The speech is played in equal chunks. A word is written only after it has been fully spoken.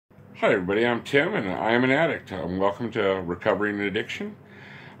Hi everybody, I'm Tim and I am an addict. Welcome to Recovery and Addiction.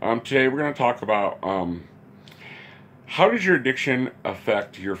 Today we're going to talk about how does your addiction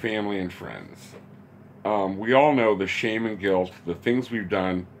affect your family and friends? We all know the shame and guilt, the things we've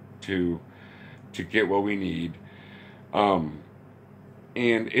done to get what we need, and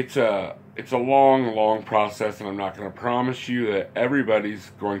it's a long process, and I'm not going to promise you that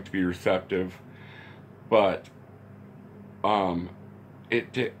everybody's going to be receptive, but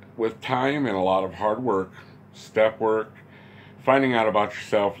with time and a lot of hard work, step work, finding out about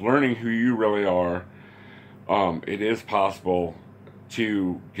yourself, learning who you really are, it is possible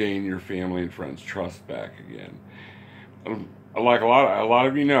to gain your family and friends' trust back again. Like a lot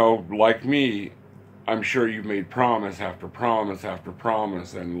of you know, like me, I'm sure you've made promise after promise after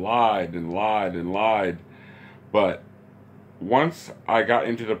promise and lied and lied and lied. But once I got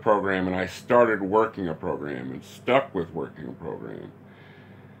into the program and I started working a program and stuck with working a program,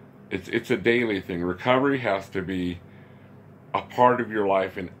 it's a daily thing. Recovery has to be a part of your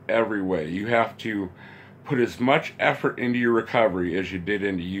life in every way. You have to put as much effort into your recovery as you did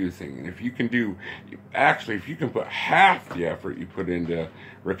into using. And if you can put half the effort you put into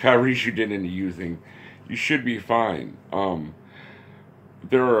recovery as you did into using, you should be fine.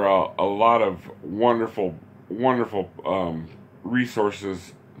 There are a lot of wonderful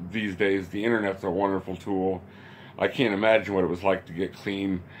resources these days. The internet's a wonderful tool. I can't imagine what it was like to get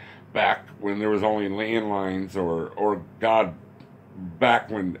clean back when there was only landlines, or God,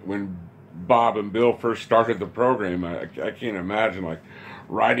 back when Bob and Bill first started the program. I can't imagine like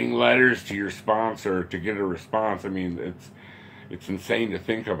writing letters to your sponsor to get a response. I mean, it's insane to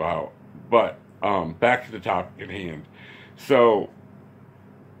think about. But back to the topic at hand. So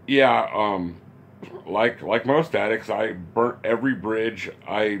yeah, like most addicts, I burnt every bridge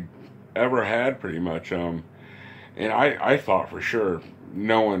I ever had pretty much. And I thought for sure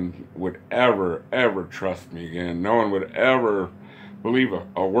no one would ever trust me again. No one would ever believe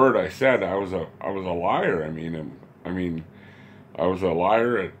a word I said. I was a liar. I mean, I was a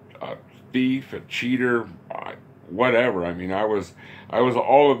liar, a thief, a cheater, whatever. I mean, I was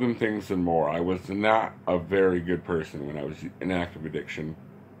all of them things and more. I was not a very good person when I was in active addiction.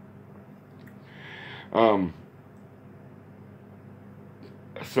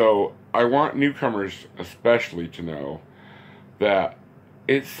 So I want newcomers especially to know that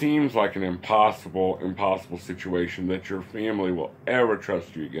it seems like an impossible situation that your family will ever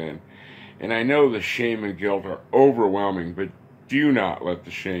trust you again. And I know the shame and guilt are overwhelming, but do not let the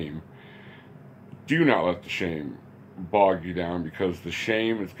shame bog you down, because the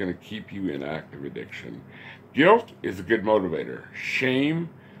shame is going to keep you in active addiction. Guilt is a good motivator. Shame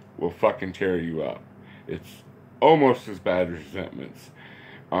will fucking tear you up. It's almost as bad as resentments.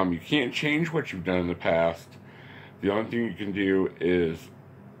 You can't change what you've done in the past. The only thing you can do is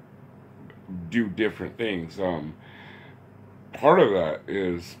do different things. Part of that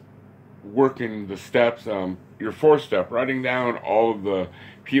is working the steps. Your fourth step, writing down all of the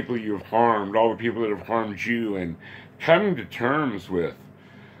people you've harmed, all the people that have harmed you, and coming to terms with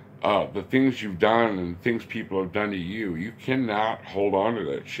the things you've done and things people have done to you. You cannot hold on to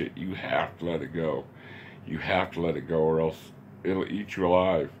that shit. You have to let it go. You have to let it go, or else it'll eat you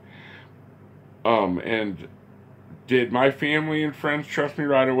alive. And did my family and friends trust me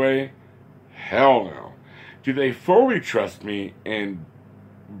right away? Hell no. Do they fully trust me and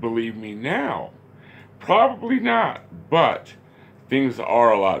believe me now? Probably not, but things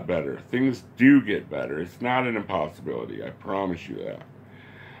are a lot better. Things do get better. It's not an impossibility. I promise you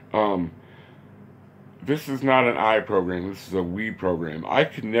that. This is not an I program. This is a we program. I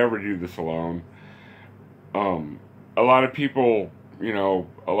could never do this alone. A lot of people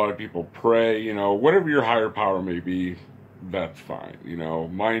pray, whatever your higher power may be, that's fine.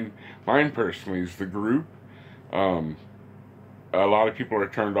 Mine personally is the group. A lot of people are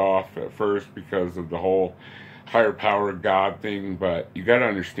turned off at first because of the whole higher power God thing, but you got to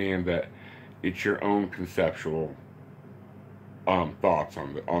understand that it's your own conceptual thoughts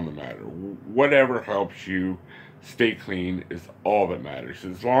on the matter. Whatever helps you stay clean is all that matters,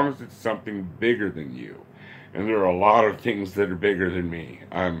 as long as it's something bigger than you. And there are a lot of things that are bigger than me.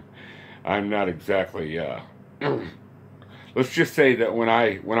 I'm not exactly. Let's just say that when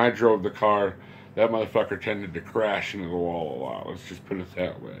I drove the car, that motherfucker tended to crash into the wall a lot. Let's just put it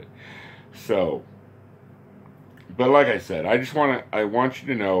that way. So, but like I said, I want you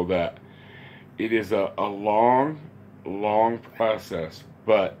to know that it is a long process.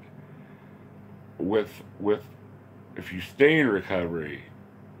 But with if you stay in recovery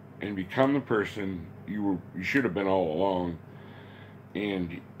and become the person you should have been all along,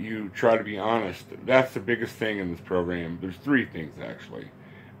 and you try to be honest, that's the biggest thing in this program. There's three things, actually.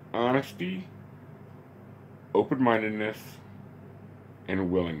 honesty, open-mindedness,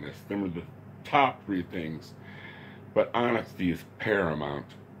 and willingness. Them are the top three things. But honesty is paramount.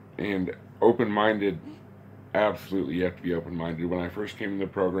 And open-minded, absolutely you have to be open-minded. When I first came to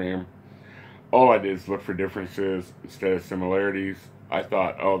the program, all I did is look for differences instead of similarities. I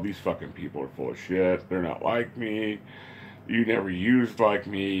thought, oh, these fucking people are full of shit. They're not like me. You never used like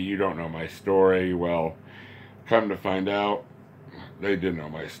me. You don't know my story. Well, come to find out, they did know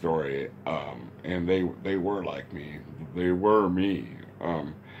my story, and they were like me. They were me.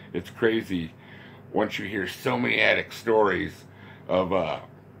 It's crazy once you hear so many addict stories of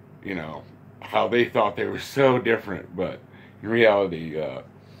you know, how they thought they were so different, but in reality,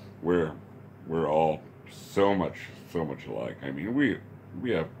 we're all so much alike. I mean,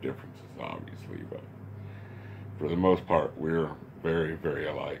 we have differences, obviously, but for the most part, we're very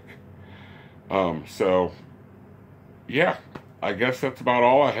alike. So yeah, I guess that's about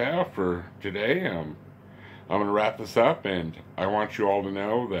all I have for today. I'm going to wrap this up, and I want you all to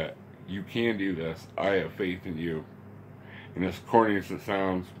know that you can do this. I have faith in you. And as corny as it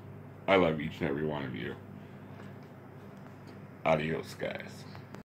sounds, I love each and every one of you. Adios, guys.